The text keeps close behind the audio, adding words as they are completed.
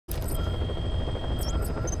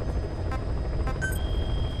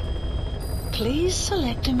Please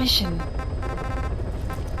select a mission.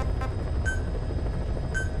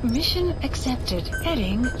 Mission accepted.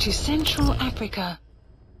 Heading to Central Africa.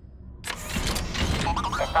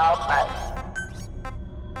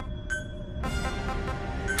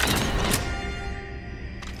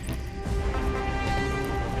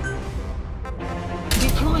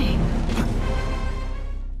 Deploying.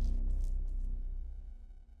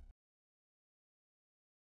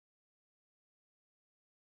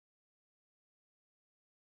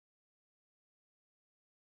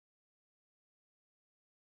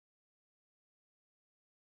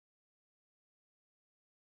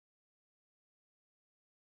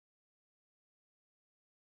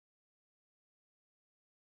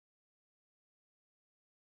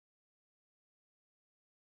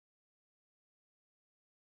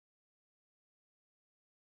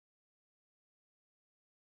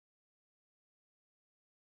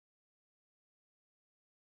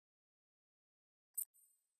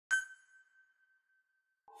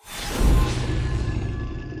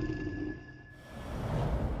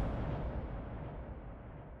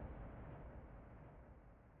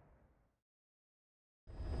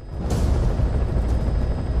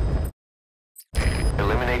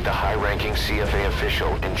 Eliminate the high-ranking CFA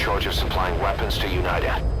official in charge of supplying weapons to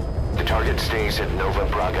United. The target stays at Nova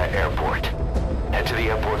Braga Airport. Head to the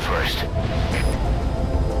airport first.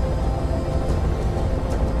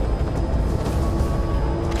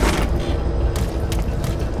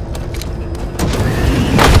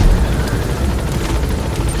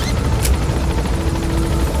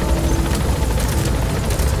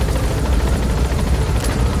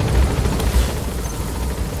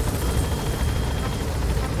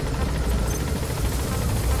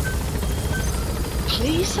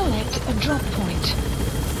 Please select a drop point.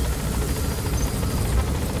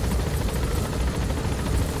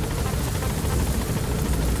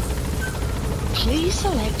 Please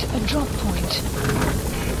select a drop point.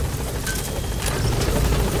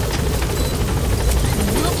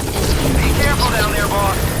 Be careful down there,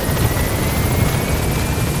 boss.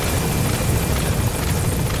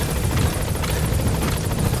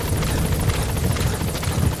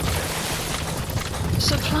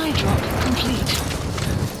 Supply drop complete.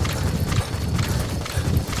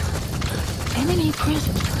 Enemy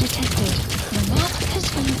presence detected. The map has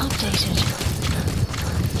been updated.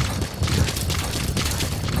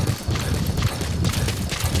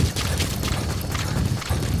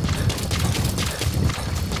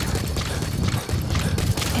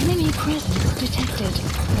 Enemy presence detected.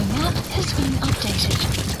 The map has been updated.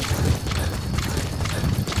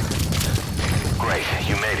 Great,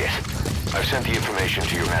 you made it. I've sent the information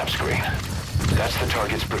to your map screen. That's the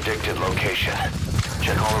target's predicted location.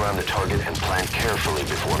 Check all around the target and plan carefully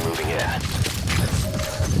before moving in.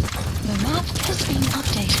 The map has been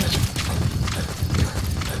updated.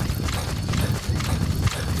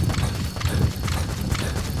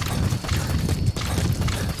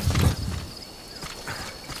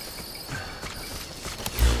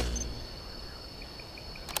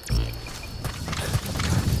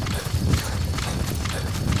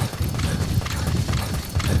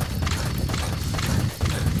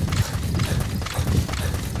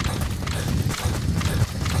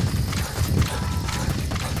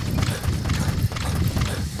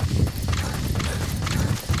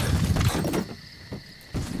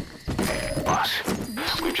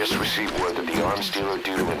 We've just received word that the arms dealer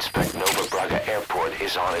due to inspect Nova Braga Airport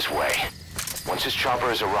is on his way. Once his chopper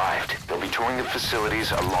has arrived, they'll be touring the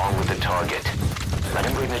facilities along with the target. Let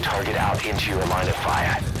him bring the target out into your line of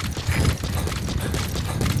fire.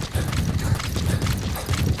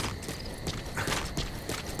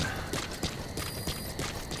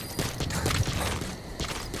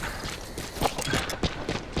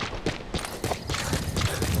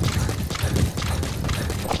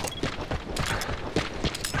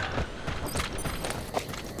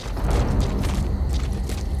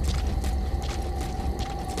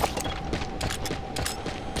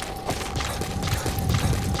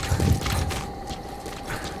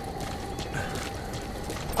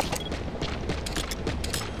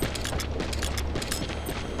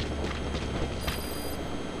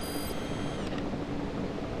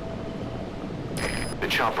 The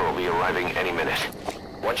chopper will be arriving any minute.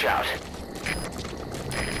 Watch out.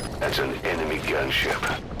 That's an enemy gunship.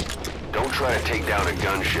 Don't try to take down a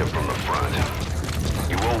gunship from the front.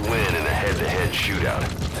 You won't win in a head-to-head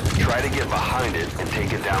shootout. Try to get behind it and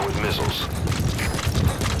take it down with missiles.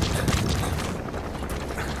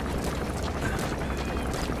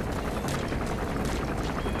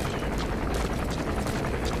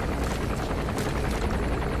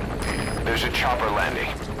 There's a chopper landing.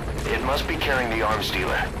 It must be carrying the arms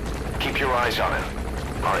dealer. Keep your eyes on him.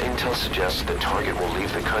 Our intel suggests the target will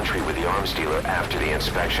leave the country with the arms dealer after the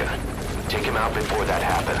inspection. Take him out before that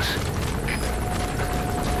happens.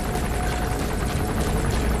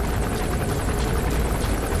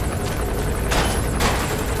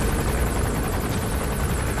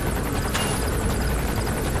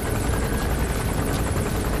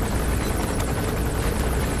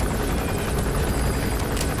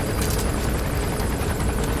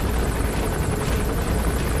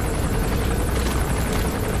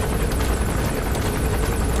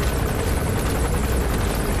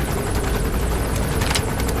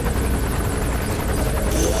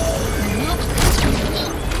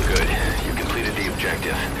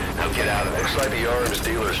 Looks like the arms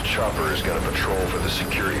dealer's chopper is gonna patrol for the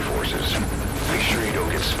security forces. Make sure you don't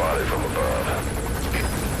get spotted from above.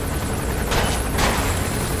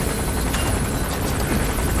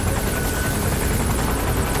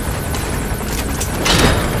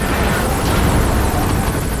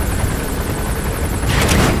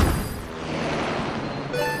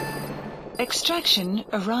 Extraction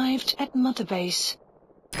arrived at Mother Base.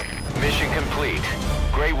 Mission complete.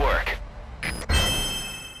 Great work.